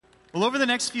Well, over the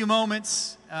next few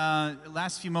moments,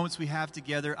 last few moments we have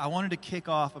together, I wanted to kick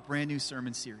off a brand new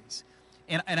sermon series.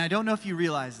 And I don't know if you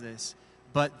realize this,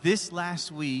 but this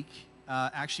last week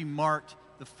actually marked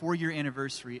the 4-year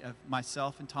anniversary of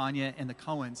myself and Tanya and the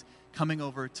Cohens coming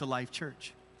over to Life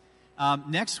Church.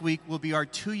 Next week will be our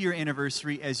 2-year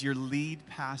anniversary as your lead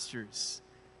pastors.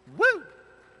 Woo!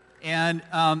 And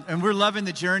we're loving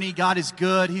the journey. God is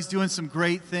good. He's doing some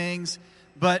great things.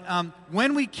 But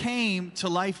when we came to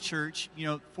Life Church,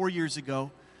 4 years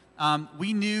ago,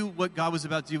 we knew what God was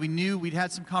about to do. We knew we'd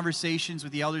had some conversations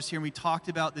with the elders here, and we talked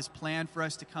about this plan for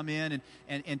us to come in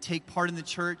and take part in the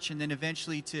church, and then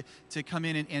eventually to come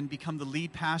in and become the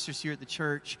lead pastors here at the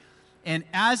church. And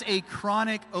as a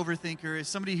chronic overthinker, as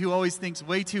somebody who always thinks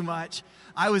way too much,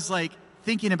 I was like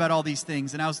thinking about all these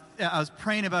things, and I was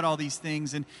praying about all these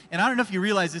things. And I don't know if you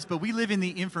realize this, but we live in the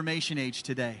information age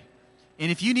today. And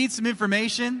if you need some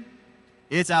information,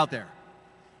 it's out there.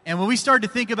 And when we started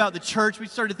to think about the church, we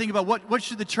started to think about what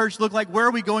should the church look like? Where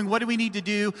are we going? What do we need to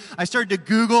do? I started to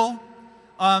Google,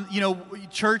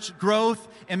 church growth.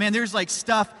 And man, there's like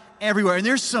stuff everywhere. And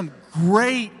there's some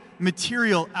great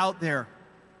material out there.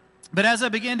 But as I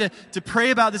began to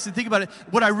pray about this and think about it,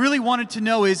 what I really wanted to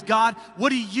know is, God, what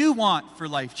do you want for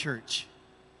Life Church?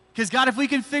 Because God, if we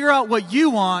can figure out what you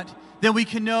want, then we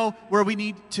can know where we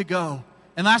need to go.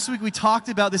 And last week we talked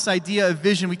about this idea of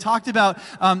vision. We talked about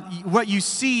what you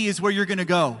see is where you're going to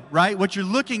go, right? What you're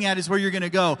looking at is where you're going to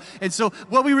go. And so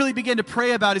what we really began to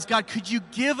pray about is, God, could you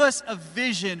give us a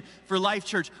vision for Life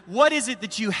Church? What is it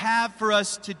that you have for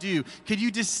us to do? Could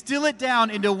you distill it down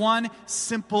into one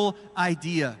simple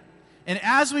idea? And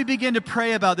as we begin to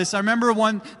pray about this, I remember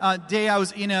one day I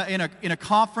was in a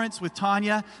conference with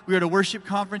Tanya. We were at a worship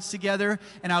conference together,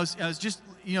 and I was just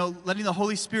letting the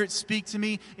Holy Spirit speak to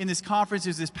me in this conference. It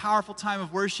was this powerful time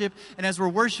of worship. And as we're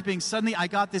worshiping, suddenly I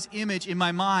got this image in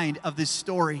my mind of this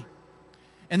story.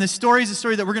 And the story is a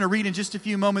story that we're going to read in just a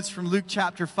few moments from Luke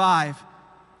chapter 5.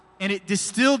 And it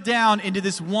distilled down into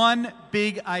this one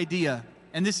big idea.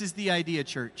 And this is the idea,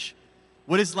 church.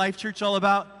 What is Life Church all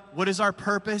about? What is our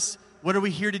purpose? What are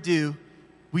we here to do?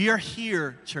 We are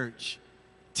here, church,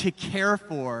 to care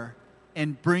for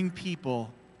and bring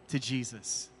people to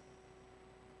Jesus.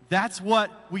 That's what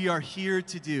we are here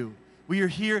to do. We are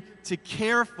here to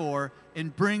care for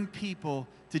and bring people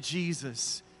to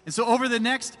Jesus. And so over the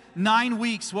next 9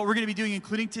 weeks, what we're going to be doing,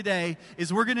 including today,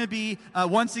 is we're going to be,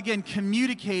 once again,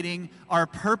 communicating our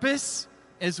purpose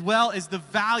as well as the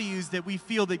values that we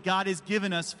feel that God has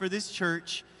given us for this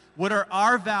church. What are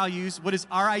our values? What is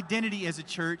our identity as a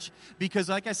church? Because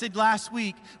like I said last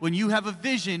week, when you have a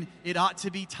vision, it ought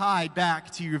to be tied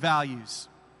back to your values.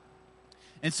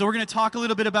 And so we're going to talk a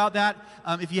little bit about that.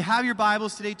 If you have your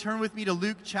Bibles today, turn with me to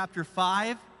Luke chapter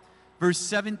 5, verse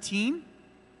 17.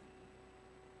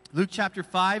 Luke chapter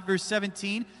 5, verse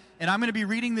 17. And I'm going to be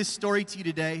reading this story to you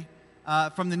today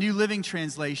from the New Living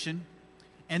Translation.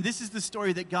 And this is the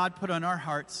story that God put on our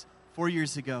hearts 4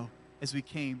 years ago as we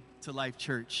came to Life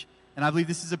Church. And I believe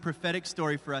this is a prophetic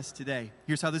story for us today.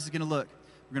 Here's how this is going to look.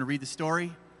 We're going to read the story.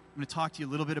 I'm going to talk to you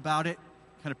a little bit about it,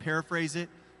 kind of paraphrase it.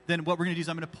 Then what we're going to do is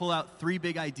I'm going to pull out 3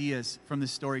 big ideas from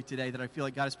this story today that I feel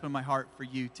like God has put in my heart for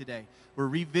you today. We're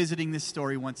revisiting this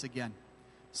story once again.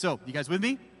 So, you guys with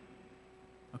me?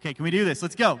 Okay, can we do this?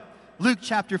 Let's go. Luke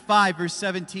chapter 5, verse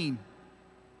 17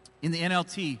 in the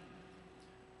NLT.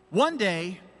 One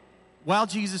day, while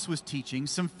Jesus was teaching,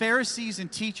 some Pharisees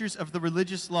and teachers of the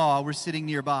religious law were sitting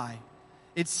nearby.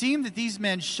 It seemed that these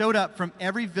men showed up from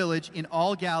every village in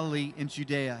all Galilee and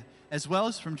Judea, as well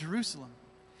as from Jerusalem.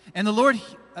 And the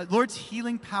Lord's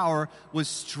healing power was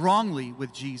strongly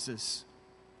with Jesus.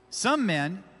 Some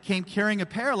men came carrying a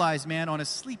paralyzed man on a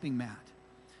sleeping mat.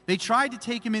 They tried to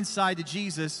take him inside to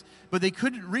Jesus, but they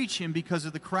couldn't reach him because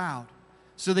of the crowd.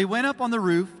 So they went up on the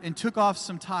roof and took off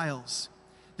some tiles.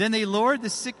 Then they lowered the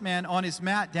sick man on his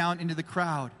mat down into the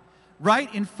crowd,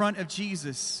 right in front of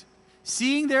Jesus.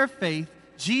 Seeing their faith,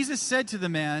 Jesus said to the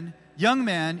man, "Young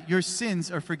man, your sins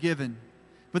are forgiven."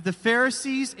 But the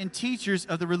Pharisees and teachers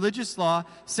of the religious law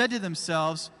said to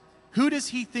themselves, "Who does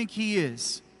he think he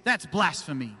is? That's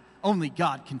blasphemy. Only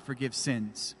God can forgive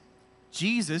sins."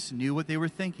 Jesus knew what they were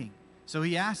thinking, so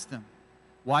he asked them,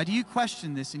 "Why do you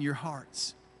question this in your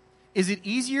hearts? Is it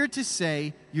easier to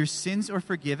say, 'Your sins are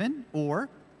forgiven,' or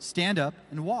 'Stand up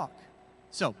and walk'?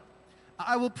 So,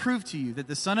 I will prove to you that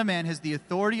the Son of Man has the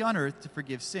authority on earth to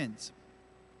forgive sins."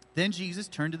 Then Jesus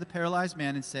turned to the paralyzed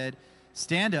man and said,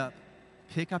 "Stand up,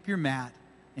 pick up your mat,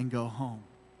 and go home."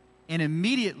 And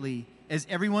immediately, as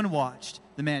everyone watched,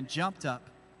 the man jumped up,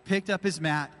 picked up his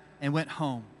mat, and went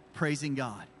home, praising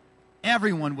God.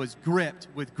 Everyone was gripped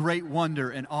with great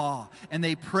wonder and awe, and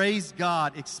they praised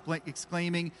God,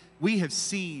 exclaiming, "We have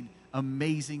seen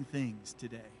amazing things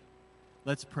today."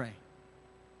 Let's pray.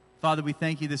 Father, we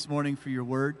thank you this morning for your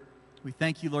word. We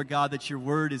thank you, Lord God, that your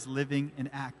word is living and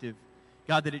active.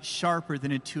 God, that it's sharper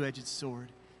than a two-edged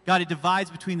sword. God, it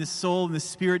divides between the soul and the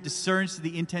spirit, discerns to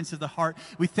the intents of the heart.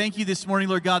 We thank you this morning,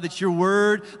 Lord God, that your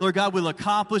word, Lord God, will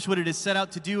accomplish what it is set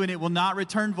out to do, and it will not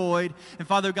return void. And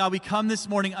Father God, we come this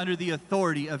morning under the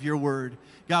authority of your word.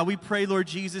 God, we pray, Lord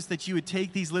Jesus, that you would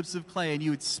take these lips of clay and you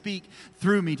would speak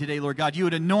through me today, Lord God. You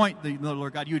would anoint me,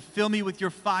 Lord God. You would fill me with your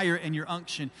fire and your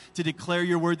unction to declare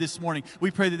your word this morning.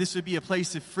 We pray that this would be a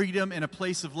place of freedom and a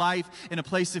place of life and a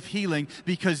place of healing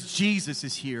because Jesus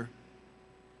is here.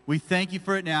 We thank you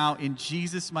for it now in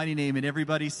Jesus' mighty name. And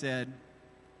everybody said,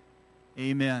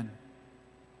 amen.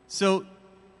 So,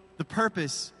 the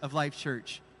purpose of Life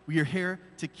Church, we are here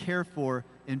to care for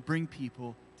and bring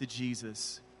people to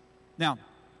Jesus. Now,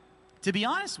 to be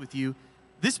honest with you,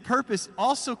 this purpose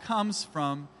also comes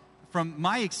from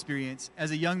my experience as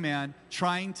a young man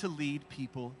trying to lead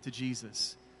people to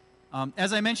Jesus.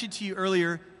 As I mentioned to you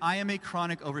earlier, I am a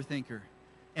chronic overthinker.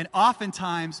 And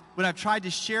oftentimes, when I've tried to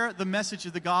share the message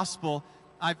of the gospel,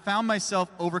 I've found myself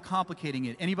overcomplicating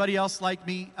it. Anybody else like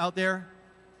me out there?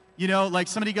 You know, like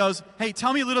somebody goes, "Hey,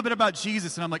 tell me a little bit about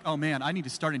Jesus." And I'm like, "Oh man, I need to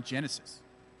start in Genesis."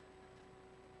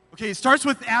 Okay, it starts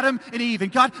with Adam and Eve.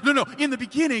 And God, no, in the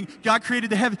beginning, God created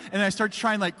the heaven. And I start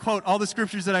trying to quote all the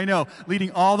scriptures that I know,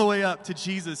 leading all the way up to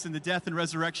Jesus and the death and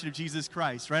resurrection of Jesus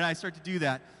Christ, right? I start to do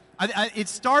that. It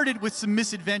started with some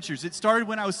misadventures. It started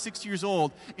when I was 6 years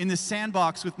old in the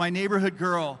sandbox with my neighborhood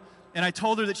girl, and I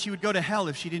told her that she would go to hell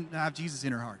if she didn't have Jesus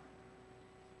in her heart.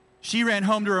 She ran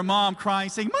home to her mom crying,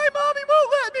 saying, "My mommy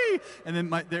won't let me."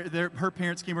 And then her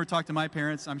parents came over to talk to my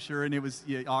parents, I'm sure, and it was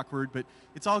awkward, but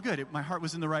it's all good. My heart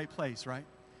was in the right place, right?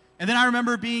 And then I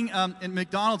remember being a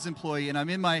McDonald's employee, and I'm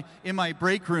in my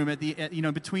break room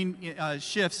between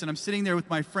shifts, and I'm sitting there with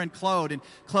my friend Claude, and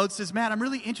Claude says, "Matt, I'm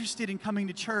really interested in coming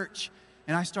to church."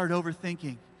 And I started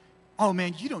overthinking. "Oh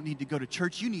man, you don't need to go to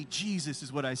church. You need Jesus,"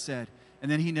 is what I said.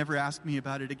 And then he never asked me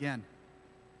about it again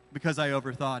because I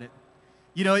overthought it.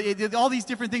 You know, all these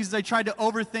different things as I tried to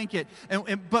overthink it.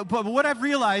 But what I've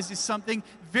realized is something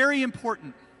very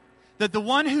important, that the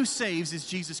one who saves is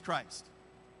Jesus Christ.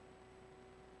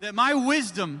 That my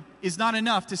wisdom is not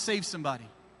enough to save somebody.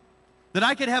 That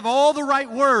I could have all the right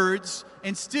words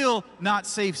and still not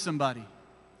save somebody.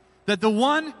 That the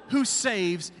one who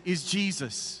saves is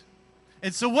Jesus.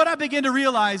 And so what I begin to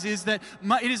realize is that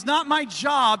it is not my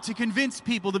job to convince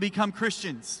people to become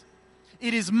Christians.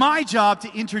 It is my job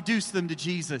to introduce them to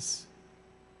Jesus.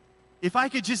 If I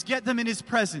could just get them in His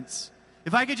presence,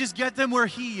 if I could just get them where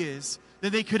He is,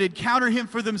 then they could encounter Him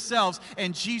for themselves,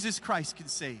 and Jesus Christ can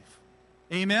save.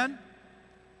 Amen?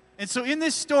 And so in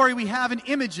this story, we have an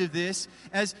image of this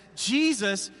as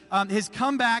Jesus has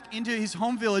come back into his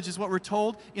home village, is what we're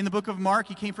told in the book of Mark.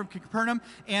 He came from Capernaum,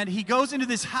 and he goes into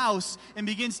this house and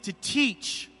begins to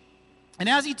teach. And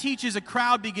as he teaches, a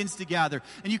crowd begins to gather.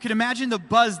 And you can imagine the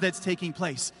buzz that's taking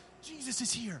place. Jesus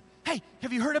is here. Hey,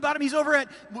 have you heard about him? He's over at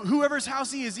whoever's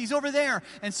house he is. He's over there.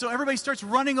 And so everybody starts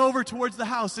running over towards the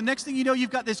house. The next thing you know, you've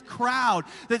got this crowd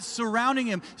that's surrounding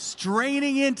him,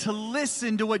 straining in to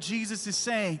listen to what Jesus is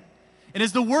saying. And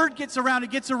as the word gets around,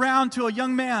 it gets around to a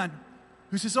young man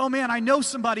who says, "Oh man, I know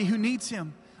somebody who needs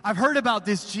him. I've heard about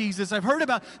this Jesus. I've heard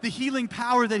about the healing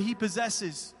power that he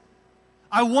possesses.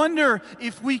 I wonder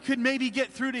if we could maybe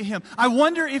get through to him. I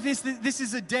wonder if this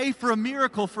is a day for a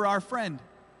miracle for our friend."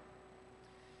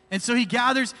 And so he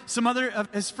gathers some other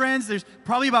of his friends. There's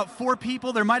probably about 4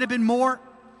 people. There might have been more.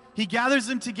 He gathers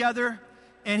them together,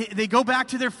 and they go back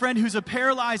to their friend who's a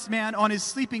paralyzed man on his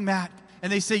sleeping mat, and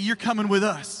they say, "You're coming with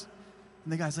us."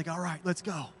 And the guy's like, "All right, let's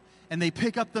go." And they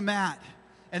pick up the mat,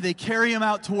 and they carry him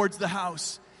out towards the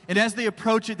house. And as they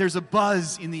approach it, there's a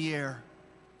buzz in the air.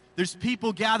 There's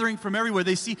people gathering from everywhere.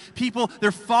 They see people,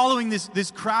 they're following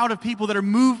this crowd of people that are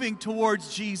moving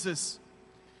towards Jesus.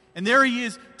 And there he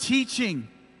is teaching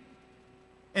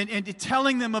and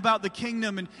telling them about the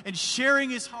kingdom and sharing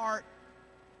his heart.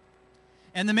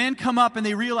 And the men come up and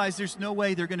they realize there's no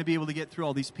way they're going to be able to get through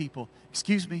all these people.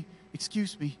 Excuse me.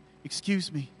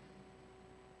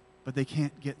 But they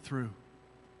can't get through.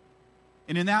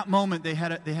 And in that moment, they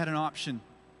had an option.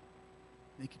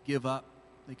 They could give up.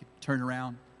 They could turn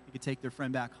around. They could take their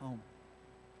friend back home.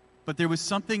 But there was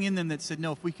something in them that said,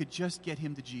 no, if we could just get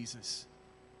him to Jesus,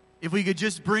 if we could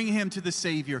just bring him to the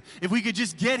Savior, if we could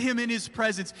just get him in his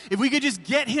presence, if we could just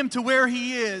get him to where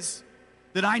he is,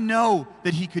 that I know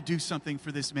that he could do something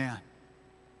for this man.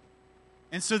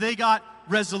 And so they got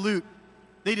resolute.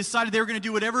 they decided they were going to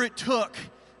do whatever it took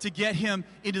to get him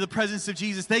into the presence of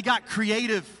Jesus. They got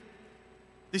creative.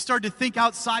 They started to think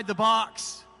outside the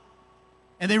box.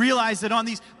 And they realized that on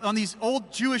these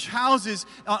old Jewish houses,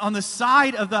 on the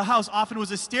side of the house often was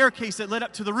a staircase that led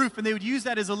up to the roof, and they would use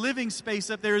that as a living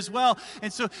space up there as well.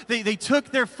 And so they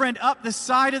took their friend up the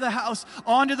side of the house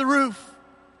onto the roof,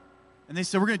 and they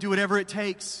said, we're going to do whatever it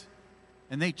takes.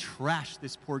 And they trashed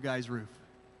this poor guy's roof.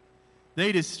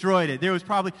 They destroyed it. There was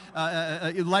probably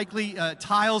likely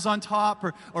tiles on top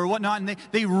or whatnot, and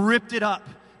they ripped it up.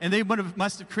 And they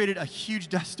must have created a huge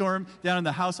dust storm down in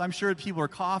the house. I'm sure people are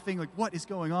coughing, like, what is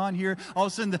going on here? All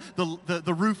of a sudden,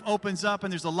 the roof opens up,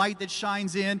 and there's a light that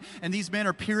shines in, and these men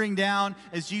are peering down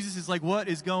as Jesus is like, what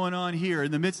is going on here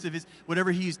in the midst of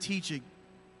whatever he's teaching?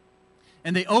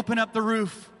 And they open up the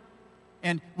roof,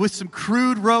 and with some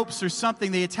crude ropes or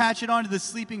something, they attach it onto the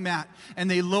sleeping mat, and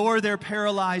they lower their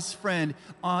paralyzed friend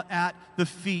at the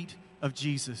feet of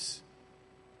Jesus.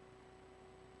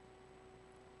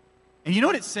 And you know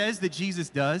what it says that Jesus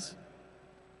does?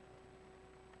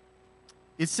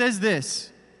 It says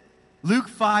this, Luke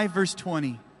 5, verse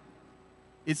 20.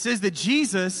 It says that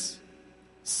Jesus,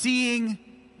 seeing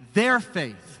their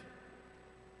faith.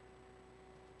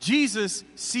 Jesus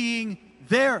seeing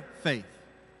their faith.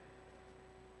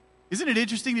 Isn't it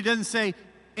interesting? It doesn't say,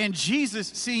 and Jesus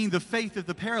seeing the faith of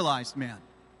the paralyzed man.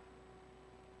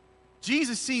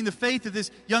 Jesus seeing the faith of this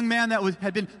young man that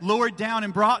had been lowered down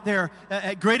and brought there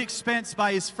at great expense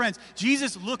by his friends.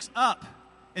 Jesus looks up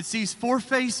and sees four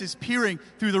faces peering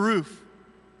through the roof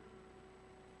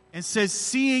and says,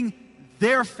 seeing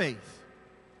their faith,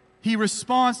 he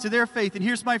responds to their faith. And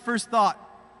here's my first thought.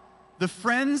 The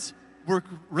friends were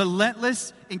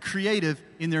relentless and creative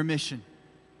in their mission.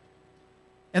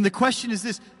 And the question is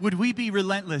this, would we be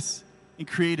relentless and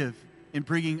creative in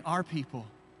bringing our people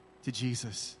to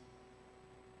Jesus?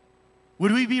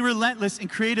 Would we be relentless and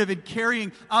creative in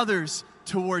carrying others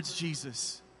towards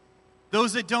Jesus?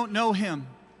 Those that don't know him.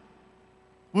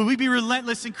 Would we be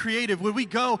relentless and creative? Would we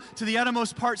go to the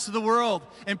uttermost parts of the world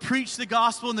and preach the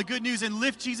gospel and the good news and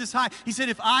lift Jesus high? He said,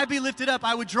 if I be lifted up,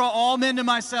 I would draw all men to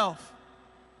myself.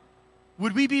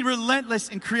 Would we be relentless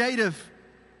and creative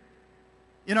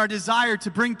in our desire to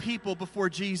bring people before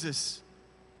Jesus?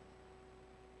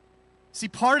 See,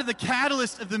 part of the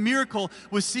catalyst of the miracle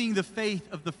was seeing the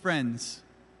faith of the friends.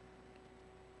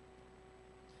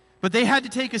 But they had to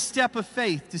take a step of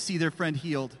faith to see their friend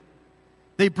healed.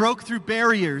 They broke through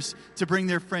barriers to bring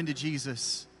their friend to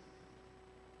Jesus.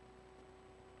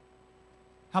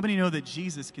 How many know that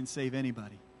Jesus can save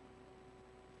anybody?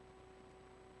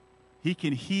 He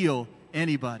can heal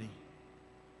anybody.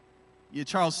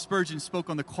 Charles Spurgeon spoke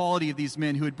on the quality of these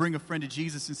men who would bring a friend to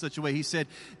Jesus in such a way. He said,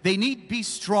 they need be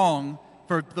strong,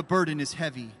 for the burden is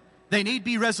heavy. They need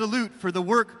be resolute, for the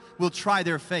work will try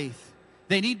their faith.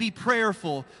 They need be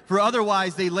prayerful, for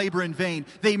otherwise they labor in vain.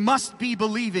 They must be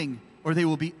believing, or they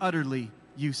will be utterly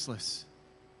useless.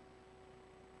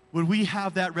 Would we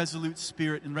have that resolute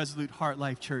spirit and resolute heart,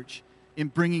 Life Church, in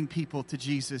bringing people to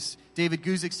Jesus? David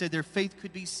Guzik said their faith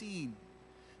could be seen.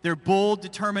 Their bold,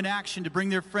 determined action to bring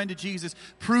their friend to Jesus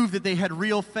proved that they had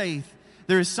real faith.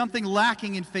 There is something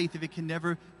lacking in faith if it can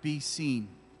never be seen.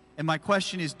 And my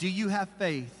question is, do you have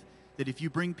faith that if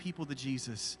you bring people to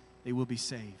Jesus, they will be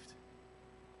saved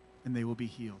and they will be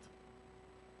healed?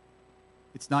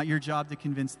 It's not your job to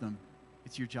convince them.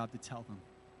 It's your job to tell them.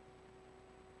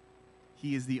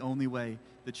 He is the only way,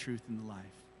 the truth, and the life.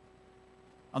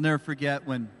 I'll never forget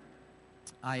when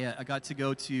I got to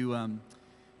go to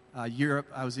Europe.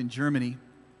 I was in Germany,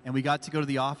 and we got to go to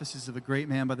the offices of a great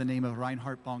man by the name of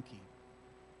Reinhard Bonnke,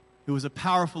 who was a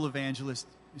powerful evangelist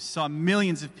who saw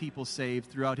millions of people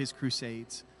saved throughout his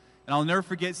crusades. And I'll never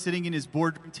forget sitting in his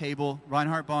boardroom table,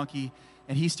 Reinhard Bonnke,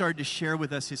 and he started to share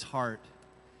with us his heart.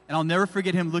 And I'll never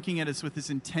forget him looking at us with this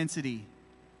intensity.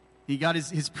 He got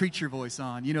his preacher voice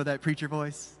on. You know that preacher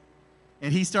voice?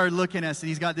 And he started looking at us, and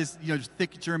he's got this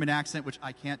thick German accent, which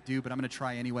I can't do, but I'm going to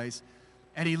try anyways.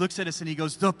 And he looks at us and he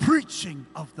goes, the preaching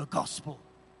of the gospel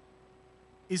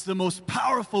is the most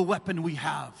powerful weapon we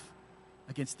have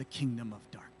against the kingdom of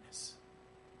darkness.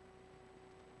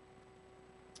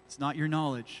 It's not your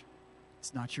knowledge.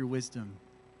 It's not your wisdom.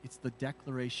 It's the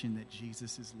declaration that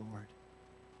Jesus is Lord.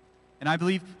 And I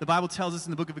believe the Bible tells us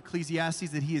in the book of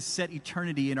Ecclesiastes that he has set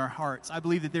eternity in our hearts. I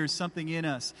believe that there is something in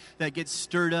us that gets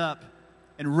stirred up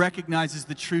and recognizes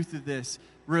the truth of this,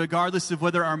 regardless of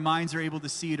whether our minds are able to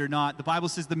see it or not. The Bible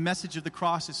says the message of the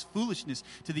cross is foolishness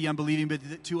to the unbelieving,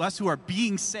 but to us who are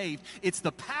being saved, it's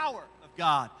the power of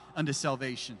God unto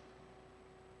salvation.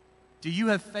 Do you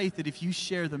have faith that if you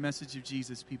share the message of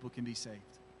Jesus, people can be saved?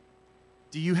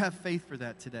 Do you have faith for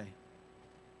that today?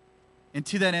 And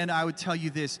to that end, I would tell you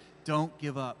this: don't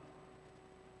give up.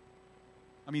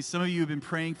 I mean, some of you have been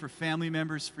praying for family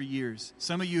members for years.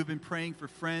 Some of you have been praying for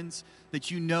friends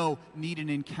that you know need an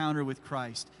encounter with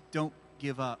Christ. Don't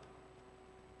give up.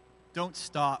 Don't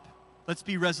stop. Let's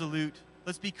be resolute.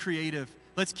 Let's be creative.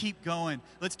 Let's keep going.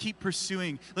 Let's keep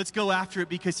pursuing. Let's go after it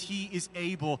because He is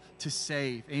able to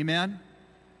save. Amen?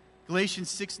 Galatians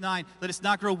 6:9, let us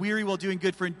not grow weary while doing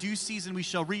good, for in due season we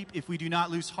shall reap if we do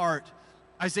not lose heart.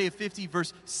 Isaiah 50,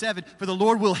 verse 7, for the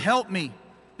Lord will help me.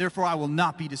 Therefore, I will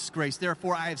not be disgraced.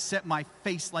 Therefore, I have set my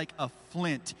face like a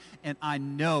flint, and I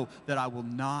know that I will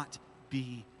not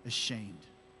be ashamed.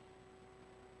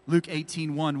 Luke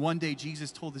 18:1, one day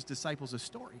Jesus told His disciples a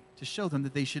story to show them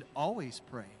that they should always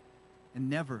pray and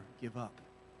never give up.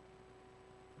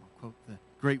 I'll quote the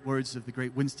great words of the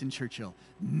great Winston Churchill: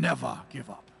 never give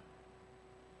up.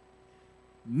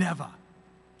 Never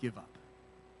give up.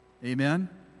 Amen?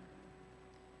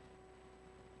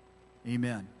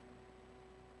 Amen.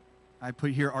 I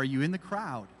put here, are you in the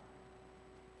crowd?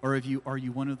 Or are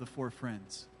you one of the 4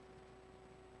 friends?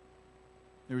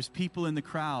 There was people in the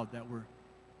crowd that were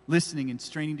listening and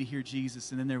straining to hear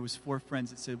Jesus, and then there was 4 friends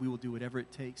that said, we will do whatever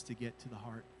it takes to get to the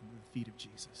heart and the feet of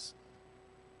Jesus.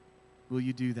 Will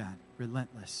you do that?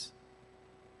 Relentless.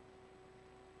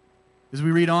 As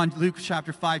we read on, Luke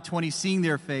chapter 5:20, seeing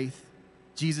their faith,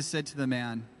 Jesus said to the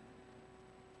man,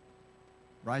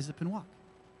 rise up and walk.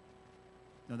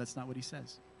 No, that's not what He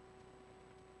says.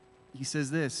 He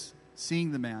says this,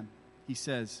 seeing the man, He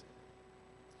says,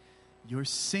 your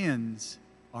sins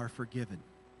are forgiven.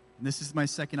 And this is my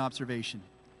second observation.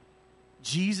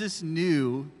 Jesus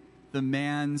knew the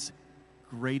man's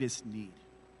greatest need.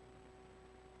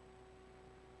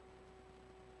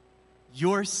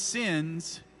 Your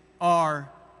sins are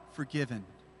forgiven.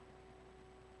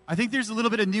 I think there's a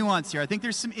little bit of nuance here. I think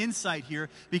there's some insight here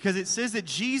because it says that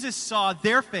Jesus saw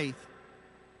their faith,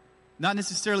 not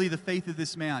necessarily the faith of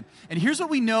this man. And here's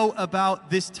what we know about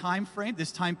this time frame,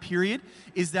 this time period,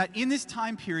 is that in this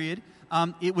time period,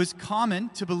 it was common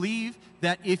to believe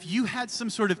that if you had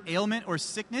some sort of ailment or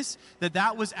sickness,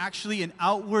 that was actually an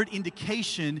outward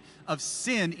indication of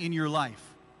sin in your life.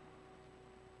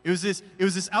 It was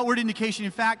this outward indication. In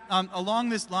fact, along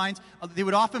these lines, they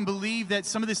would often believe that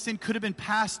some of this sin could have been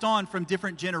passed on from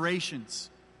different generations.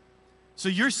 So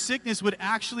your sickness would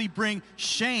actually bring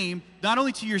shame, not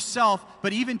only to yourself,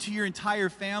 but even to your entire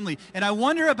family. And I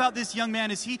wonder about this young man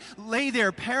as he lay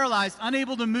there paralyzed,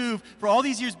 unable to move, for all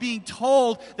these years being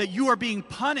told that you are being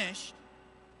punished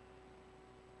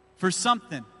for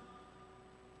something.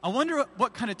 I wonder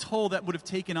what kind of toll that would have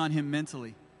taken on him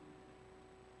mentally.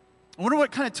 I wonder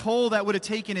what kind of toll that would have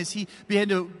taken as he began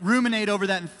to ruminate over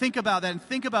that and think about that and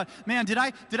think about, man, did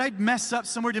I mess up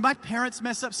somewhere? Did my parents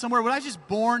mess up somewhere? Was I just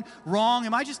born wrong?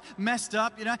 Am I just messed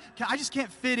up? You know, I just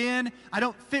can't fit in. I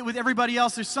don't fit with everybody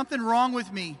else. There's something wrong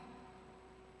with me.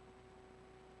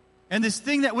 And this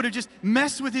thing that would have just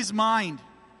messed with his mind.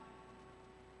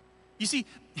 You see,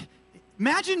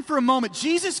 imagine for a moment,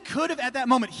 Jesus could have at that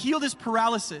moment healed his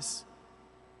paralysis.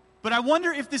 But I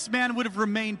wonder if this man would have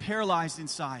remained paralyzed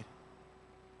inside.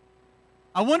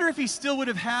 I wonder if he still would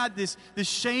have had this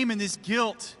shame and this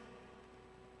guilt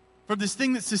from this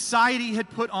thing that society had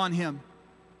put on him.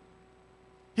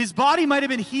 His body might have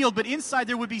been healed, but inside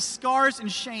there would be scars and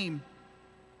shame.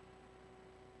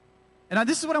 And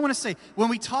this is what I want to say. When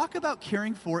we talk about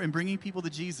caring for and bringing people to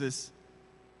Jesus,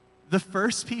 the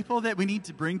first people that we need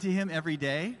to bring to Him every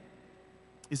day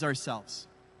is ourselves.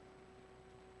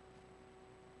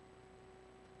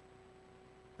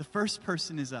 The first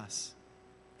person is us.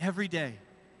 Every day,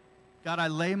 God, I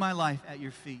lay my life at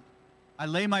your feet. I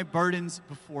lay my burdens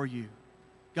before you.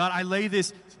 God, I lay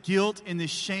this guilt and this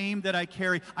shame that I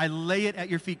carry. I lay it at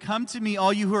your feet. Come to me,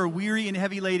 all you who are weary and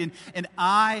heavy laden, and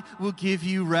I will give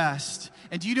you rest.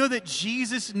 And do you know that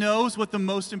Jesus knows what the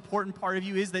most important part of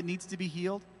you is that needs to be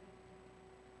healed?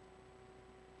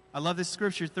 I love this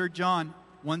scripture, 3 John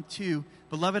 1:2.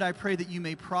 Beloved, I pray that you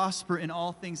may prosper in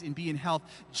all things and be in health,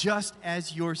 just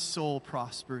as your soul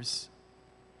prospers.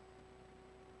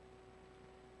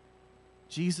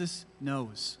 Jesus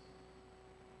knows.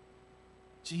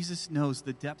 Jesus knows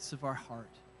the depths of our heart.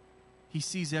 He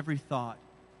sees every thought.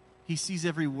 He sees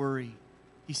every worry.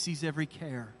 He sees every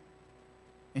care.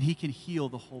 And He can heal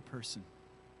the whole person.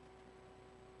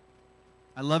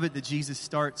 I love it that Jesus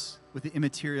starts with the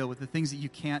immaterial, with the things that you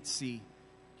can't see.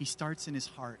 He starts in His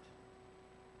heart.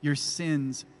 Your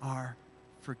sins are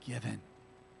forgiven.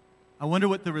 I wonder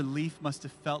what the relief must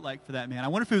have felt like for that man. I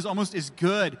wonder if it was almost as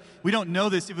good. We don't know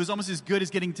this. If it was almost as good as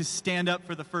getting to stand up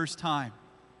for the first time.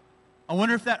 I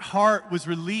wonder if that heart was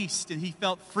released and he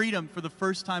felt freedom for the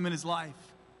first time in his life.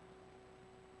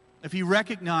 if he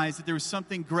recognized that there was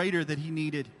something greater that he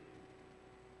needed.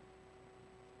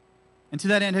 And to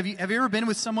that end, have you ever been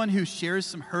with someone who shares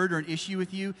some hurt or an issue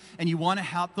with you, and you want to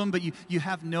help them, but you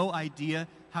have no idea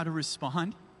how to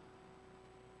respond?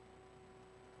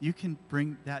 You can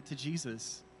bring that to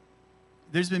Jesus.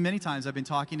 There's been many times I've been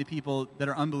talking to people that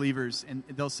are unbelievers, and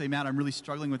they'll say, Matt, I'm really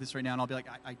struggling with this right now. And I'll be like,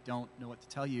 I don't know what to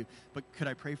tell you, but could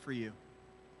I pray for you?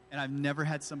 And I've never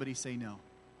had somebody say no.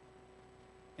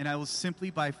 And I will simply,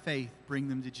 by faith, bring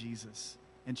them to Jesus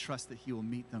and trust that he will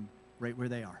meet them right where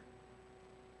they are.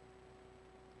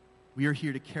 We are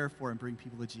here to care for and bring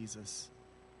people to Jesus.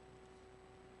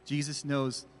 Jesus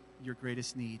knows your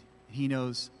greatest need. He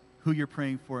knows who you're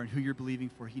praying for and who you're believing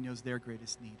for. He knows their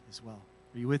greatest need as well.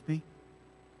 Are you with me?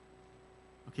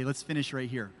 Okay, let's finish right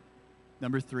here.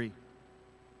 Number 3.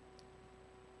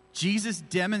 Jesus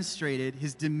demonstrated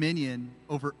his dominion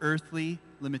over earthly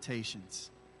limitations.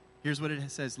 Here's what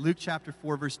it says. Luke chapter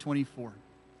 4, verse 24.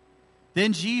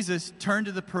 Then Jesus turned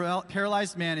to the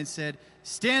paralyzed man and said,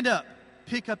 stand up,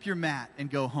 pick up your mat, and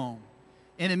go home.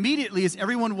 And immediately, as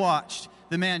everyone watched,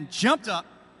 the man jumped up,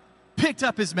 picked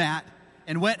up his mat,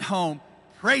 and went home,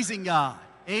 praising God.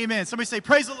 Amen. Somebody say,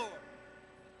 praise the Lord.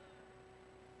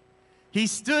 He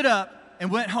stood up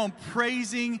and went home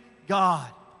praising God.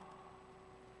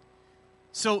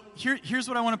 So here's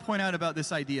what I want to point out about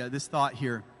this idea, this thought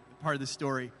here, part of the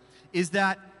story, is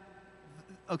that,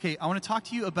 okay, I want to talk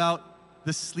to you about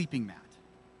the sleeping mat.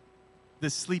 The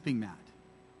sleeping mat.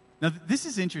 Now, this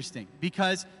is interesting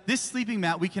because this sleeping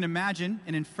mat, we can imagine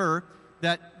and infer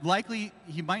that likely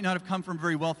he might not have come from a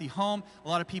very wealthy home. A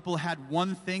lot of people had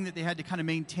one thing that they had to kind of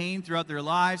maintain throughout their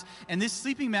lives. And this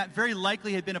sleeping mat very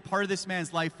likely had been a part of this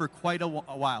man's life for quite a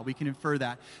while. We can infer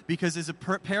that. Because as a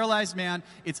paralyzed man,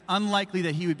 it's unlikely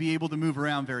that he would be able to move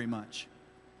around very much.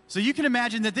 So you can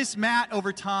imagine that this mat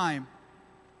over time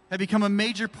had become a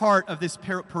major part of this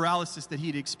paralysis that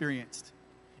he'd experienced.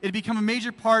 It had become a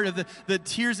major part of the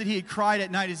tears that he had cried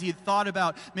at night as he had thought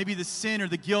about maybe the sin or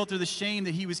the guilt or the shame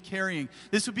that he was carrying.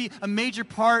 This would be a major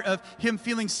part of him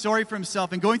feeling sorry for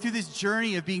himself and going through this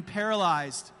journey of being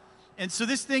paralyzed. And so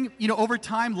this thing, over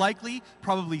time likely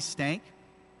probably stank.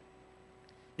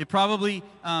 It probably,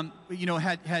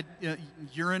 had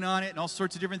urine on it and all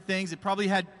sorts of different things. It probably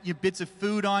had bits of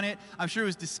food on it. I'm sure it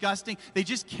was disgusting. They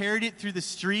just carried it through the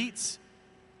streets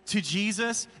to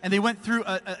Jesus, and they went through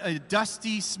a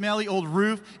dusty, smelly old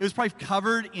roof. It was probably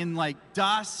covered in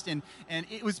dust, and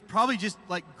it was probably just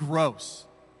gross.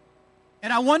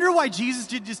 And I wonder why Jesus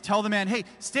didn't just tell the man, hey,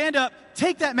 stand up,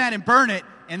 take that mat and burn it,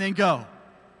 and then go.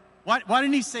 Why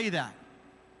didn't he say that?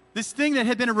 This thing that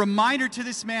had been a reminder to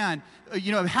this man,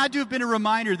 had to have been a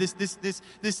reminder, this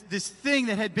thing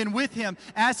that had been with him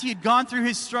as he had gone through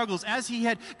his struggles, as he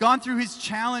had gone through his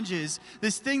challenges,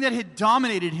 this thing that had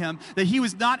dominated him, that he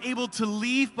was not able to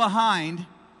leave behind.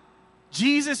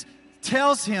 Jesus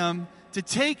tells him to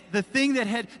take the thing that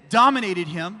had dominated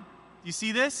him. You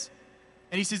see this?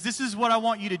 And he says, this is what I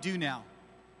want you to do now.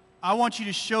 I want you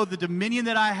to show the dominion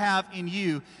that I have in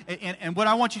you. And what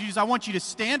I want you to do is I want you to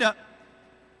stand up,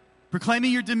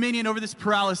 proclaiming your dominion over this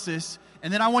paralysis,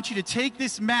 and then I want you to take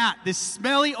this mat, this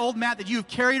smelly old mat that you have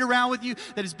carried around with you,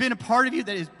 that has been a part of you,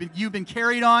 you've been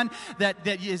carried on,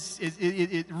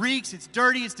 it reeks, it's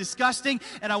dirty, it's disgusting,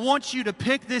 and I want you to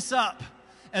pick this up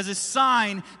as a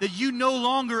sign that you no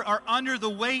longer are under the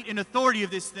weight and authority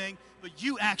of this thing, but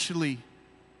you actually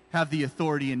have the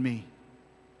authority in me.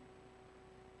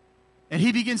 And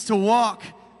he begins to walk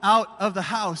out of the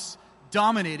house,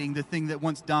 dominating the thing that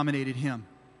once dominated him.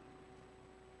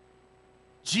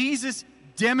 Jesus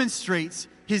demonstrates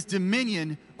his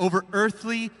dominion over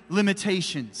earthly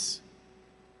limitations.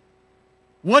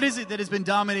 What is it that has been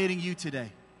dominating you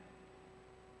today?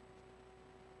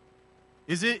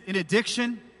 Is it an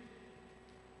addiction?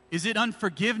 Is it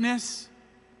unforgiveness?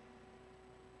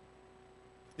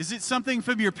 Is it something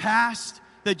from your past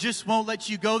that just won't let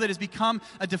you go, that has become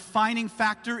a defining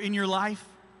factor in your life?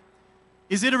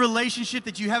 Is it a relationship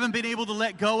that you haven't been able to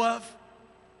let go of?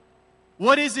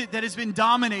 What is it that has been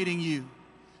dominating you?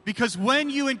 Because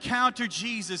when you encounter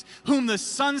Jesus, whom the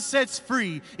Son sets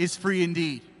free is free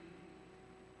indeed.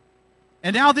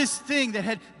 And now this thing that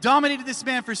had dominated this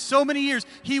man for so many years,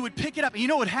 he would pick it up. And you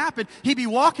know what would happen? He'd be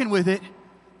walking with it.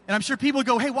 And I'm sure people would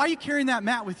go, hey, why are you carrying that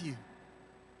mat with you?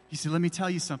 He said, let me tell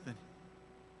you something.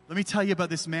 Let me tell you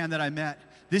about this man that I met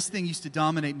this thing used to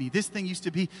dominate me. This thing used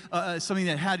to be something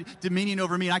that had dominion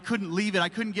over me, and I couldn't leave it. I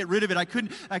couldn't get rid of it. I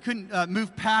couldn't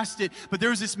move past it. But there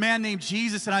was this man named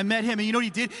Jesus, and I met him, and you know what he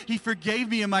did? He forgave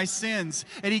me of my sins,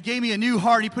 and he gave me a new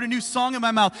heart. He put a new song in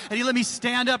my mouth, and he let me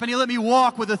stand up, and he let me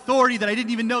walk with authority that I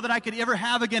didn't even know that I could ever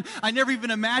have again. I never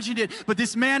even imagined it, but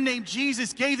this man named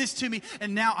Jesus gave this to me,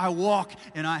 and now I walk,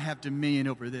 and I have dominion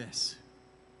over this.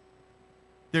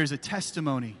 There's a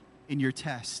testimony in your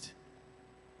test.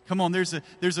 Come on, there's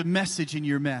a message in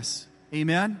your mess.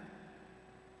 Amen?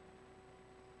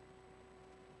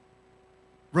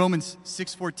 Romans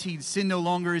 6:14, sin no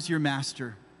longer is your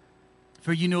master,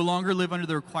 for you no longer live under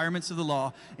the requirements of the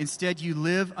law. Instead, you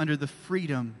live under the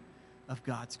freedom of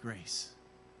God's grace.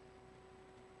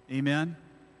 Amen?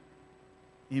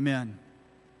 Amen.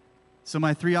 So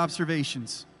my 3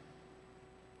 observations.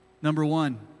 Number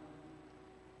 1,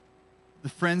 the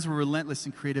friends were relentless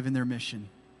and creative in their mission,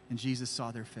 and Jesus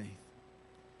saw their faith.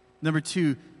 Number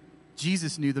 2,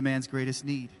 Jesus knew the man's greatest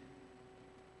need,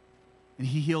 and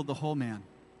he healed the whole man.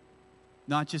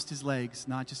 Not just his legs,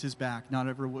 not just his back, not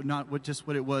just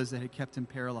what it was that had kept him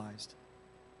paralyzed.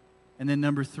 And then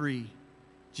number 3,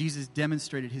 Jesus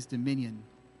demonstrated his dominion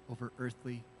over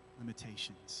earthly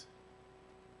limitations.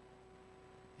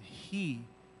 And he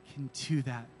can do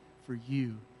that for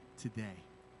you today.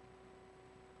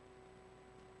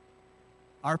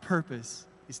 Our purpose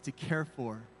is to care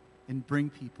for and bring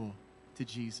people to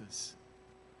Jesus.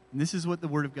 And this is what the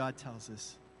Word of God tells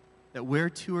us, that where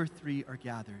 2 or 3 are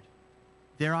gathered,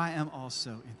 there I am also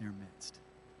in their midst.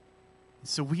 And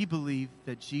so we believe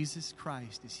that Jesus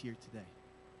Christ is here today,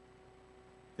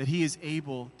 that he is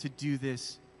able to do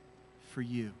this for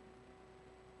you.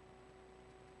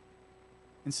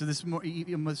 And so this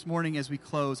morning as we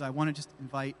close, I want to just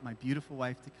invite my beautiful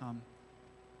wife to come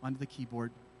onto the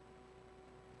keyboard.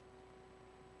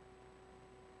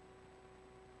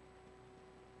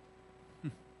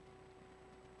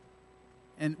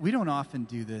 And we don't often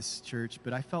do this, church,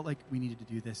 but I felt like we needed to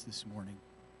do this morning.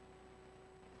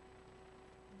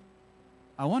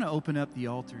 I want to open up the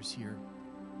altars here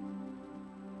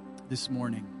this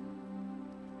morning.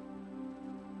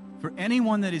 For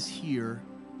anyone that is here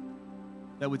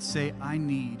that would say, I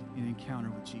need an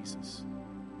encounter with Jesus.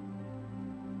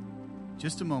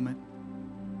 Just a moment.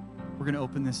 We're going to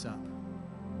open this up.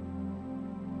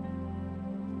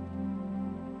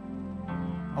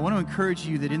 I want to encourage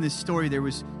you that in this story there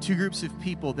was 2 groups of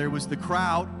people. There was the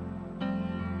crowd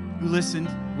who listened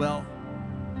well.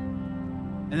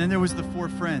 And then there was the 4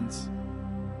 friends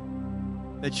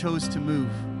that chose to move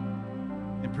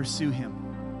and pursue him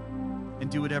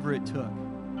and do whatever it took.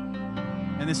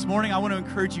 And this morning I want to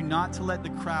encourage you not to let the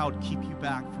crowd keep you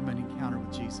back from an encounter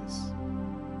with Jesus.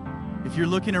 If you're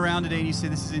looking around today and you say,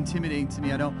 this is intimidating to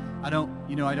me, I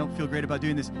don't feel great about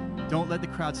doing this, don't let the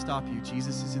crowd stop you.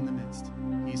 Jesus is in the midst.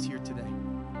 He's here today.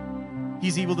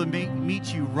 He's able to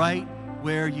meet you right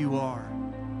where you are.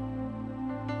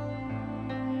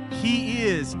 He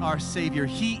is our Savior.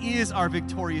 He is our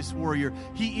victorious warrior.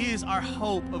 He is our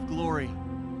hope of glory.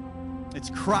 It's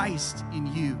Christ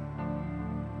in you.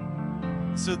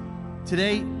 So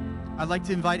today, I'd like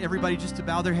to invite everybody just to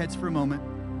bow their heads for a moment.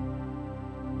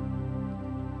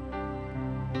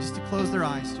 Just to close their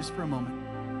eyes just for a moment.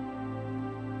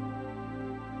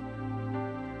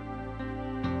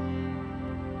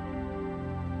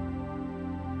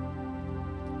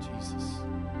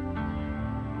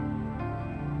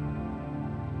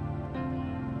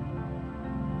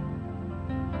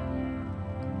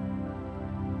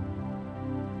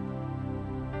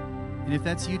 And if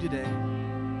that's you today,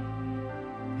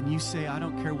 and you say, I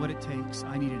don't care what it takes,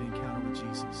 I need an encounter with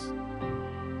Jesus.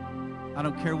 I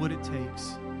don't care what it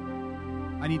takes.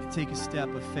 I need to take a step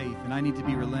of faith, and I need to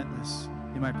be relentless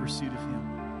in my pursuit of him.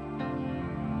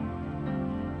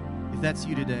 If that's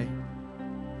you today,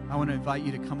 I want to invite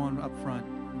you to come on up front.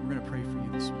 We're going to pray for you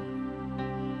this morning.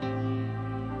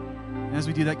 And as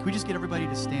we do that, can we just get everybody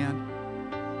to stand?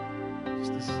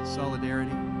 Just this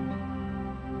solidarity.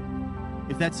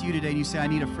 If that's you today and you say, I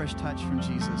need a fresh touch from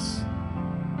Jesus,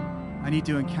 I need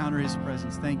to encounter his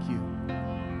presence. Thank you.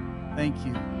 Thank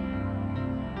you.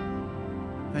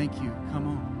 Thank you. Come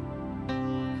on.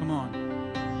 Come on.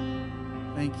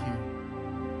 Thank you.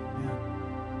 Yeah.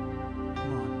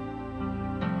 Come on.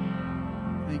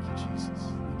 Thank you, Jesus.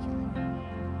 Thank you, Lord.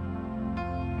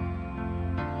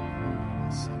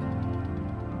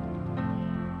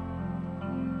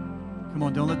 Come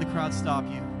on, don't let the crowd stop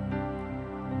you.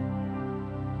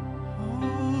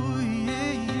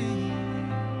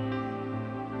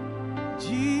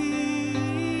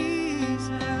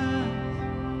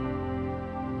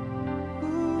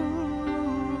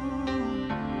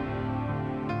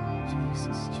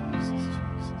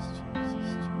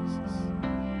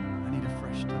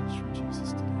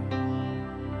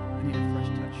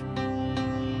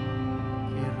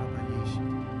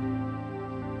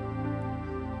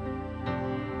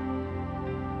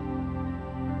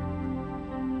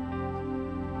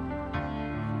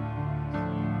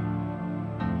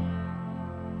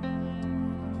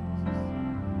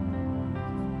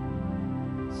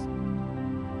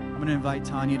 going to invite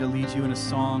Tanya to lead you in a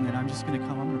song, and I'm just going to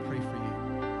come. I'm going to pray for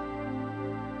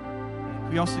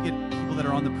you. We also get people that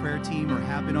are on the prayer team or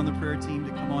have been on the prayer team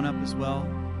to come on up as well.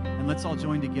 And let's all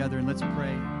join together and let's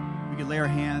pray. We can lay our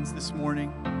hands this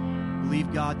morning,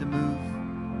 believe God to move.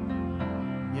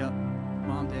 Yep.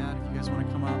 Mom, Dad, if you guys want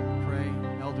to come up and pray,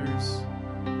 elders,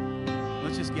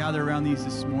 let's just gather around these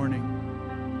this morning.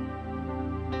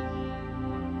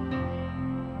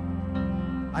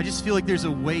 I just feel like there's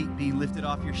a weight being lifted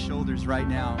off your shoulders right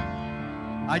now.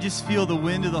 I just feel the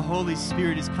wind of the Holy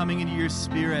Spirit is coming into your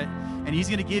spirit, and He's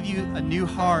going to give you a new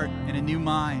heart and a new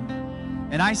mind.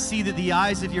 And I see that the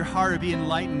eyes of your heart are being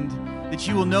enlightened, that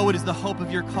you will know what is the hope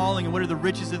of your calling and what are the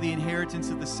riches of the inheritance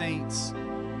of the saints.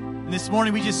 And this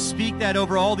morning we just speak that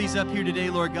over all these up here today,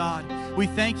 Lord God. We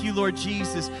thank you, Lord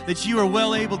Jesus, that you are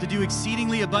well able to do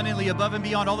exceedingly abundantly above and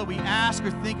beyond all that we ask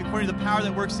or think according to the power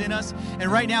that works in us.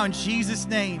 And right now, in Jesus'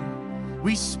 name,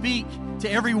 we speak to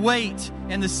every weight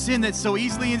and the sin that so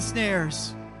easily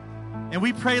ensnares. And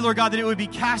we pray, Lord God, that it would be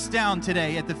cast down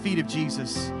today at the feet of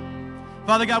Jesus.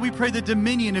 Father God, we pray the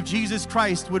dominion of Jesus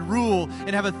Christ would rule and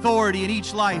have authority in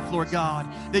each life, Lord God,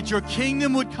 that your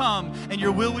kingdom would come and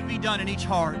your will would be done in each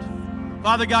heart.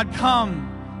 Father God, come,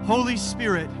 Holy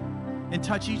Spirit, and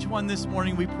touch each one this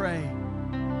morning, we pray.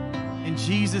 In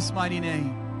Jesus' mighty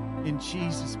name. In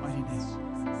Jesus' mighty name.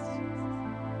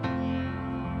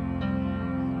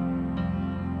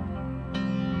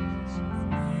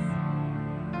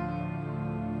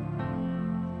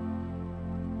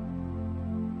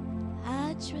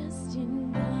 Trust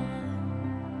in God,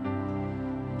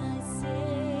 my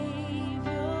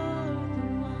Savior, the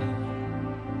one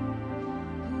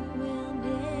who will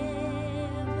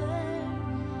never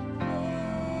fail.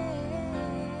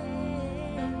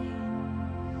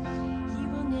 He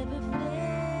will never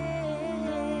fail.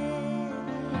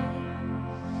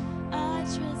 I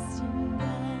trust in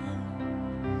God,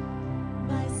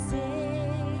 my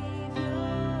Savior,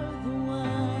 the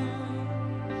one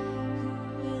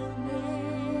who will never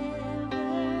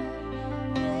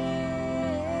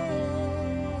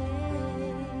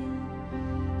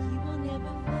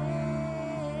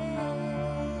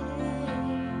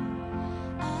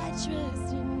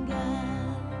trust in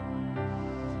God,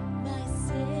 my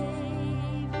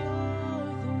Savior,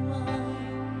 the one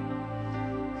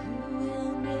who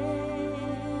will never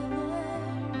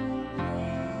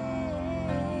fail.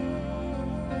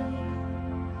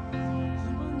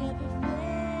 He will never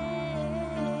fail.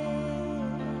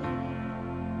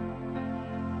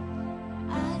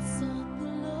 I sought the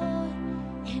Lord,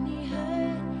 and He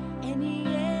heard, and He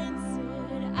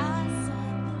answered. I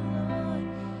sought the Lord,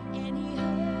 and He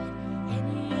heard, and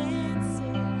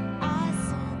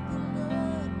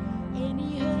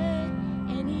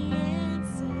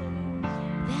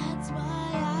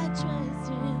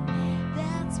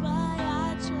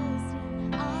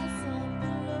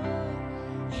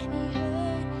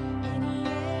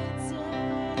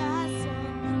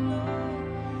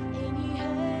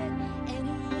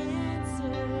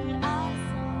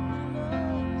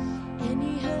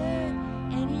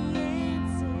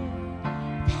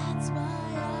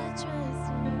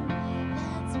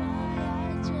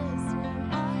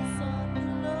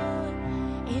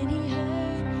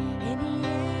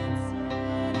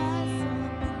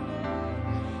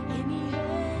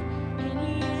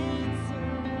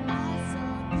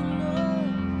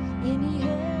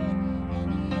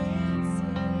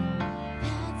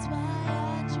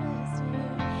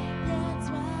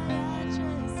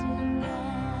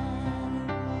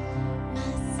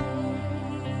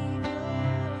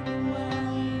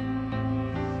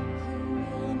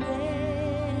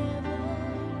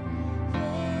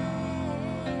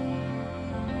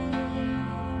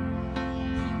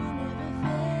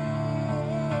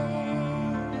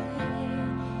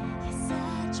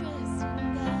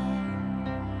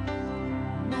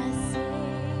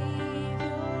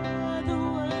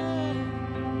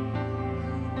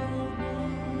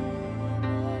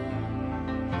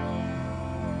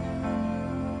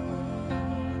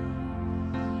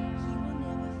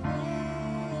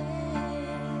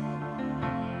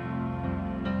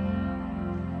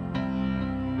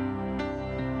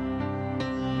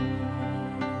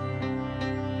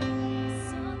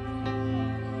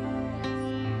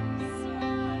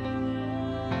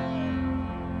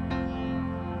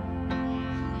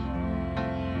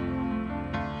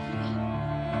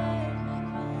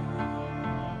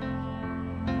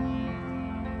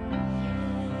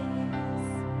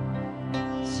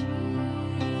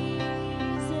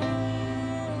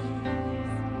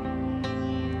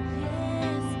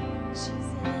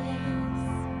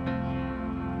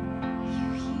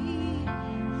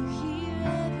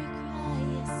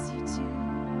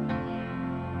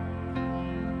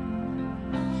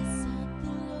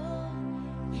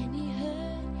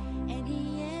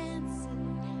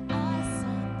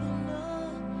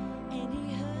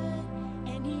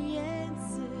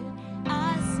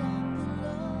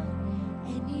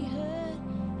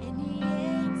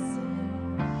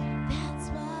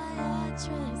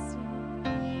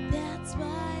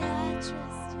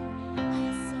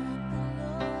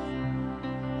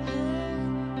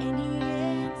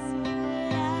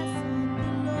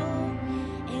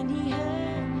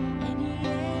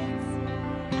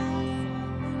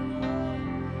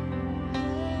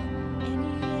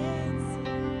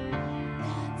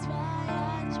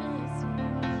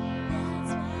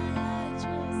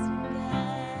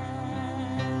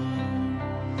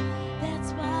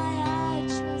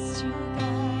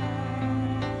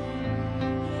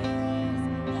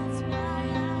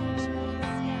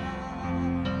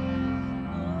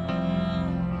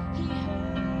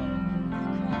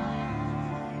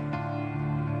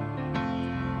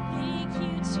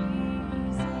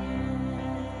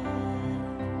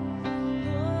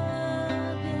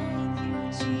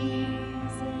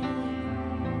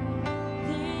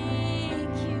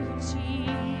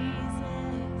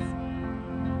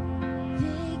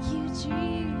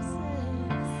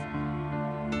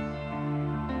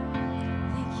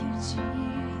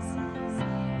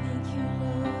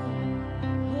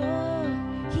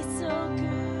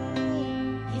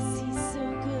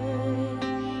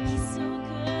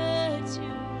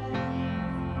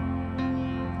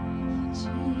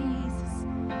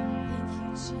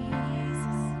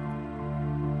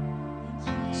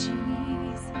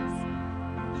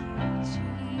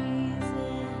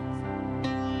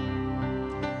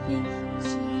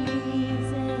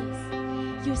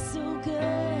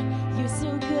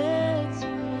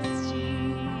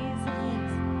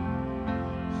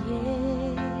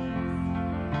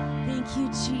you,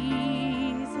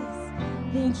 Jesus.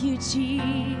 Thank you,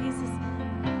 Jesus.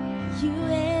 You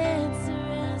answer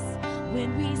us when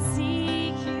we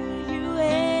seek you. You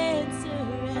answer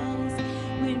us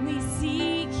when we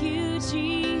seek you,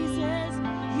 Jesus.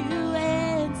 You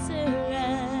answer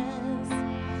us.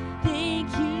 Thank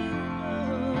you,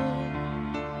 Lord.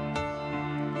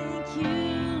 Thank you,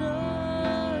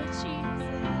 Lord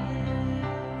Jesus.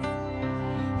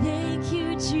 Thank you,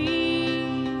 Jesus.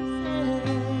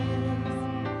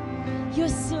 You're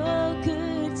so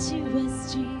good to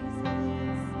us, Jesus.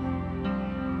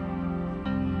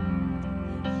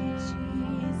 Thank you,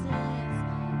 Jesus.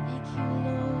 Thank you,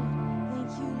 Lord.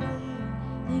 Thank you, Lord.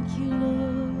 Thank you,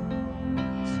 Lord.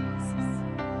 Jesus.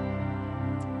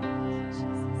 Thank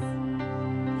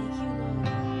you, Lord.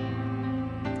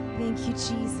 Thank you,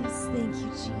 Jesus. Thank you,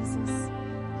 Jesus.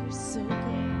 You're so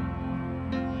good.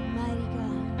 Mighty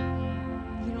God.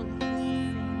 You don't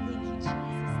leave us the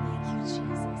same. Thank you, Jesus. Thank you,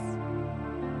 Jesus.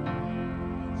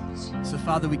 Thank you, Jesus. So,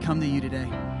 Father, we come to you today,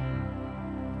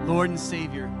 Lord and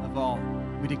Savior of all.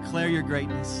 We declare your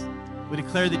greatness. We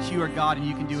declare that you are God and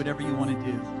you can do whatever you want to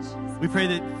do. We pray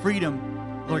that freedom,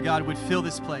 Lord God, would fill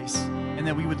this place and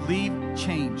that we would leave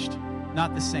changed,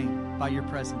 not the same, by your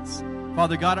presence.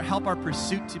 Father God, help our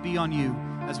pursuit to be on you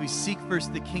as we seek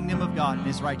first the kingdom of God and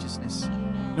his righteousness,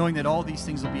 knowing that all these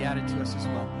things will be added to us as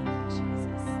well.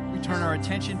 We turn our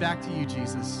attention back to you,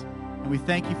 Jesus, and we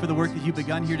thank you for the work that you've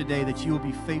begun here today, that you will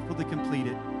be faithful to complete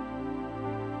it.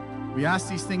 We ask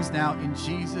these things now in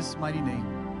Jesus' mighty name.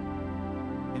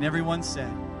 And everyone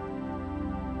said,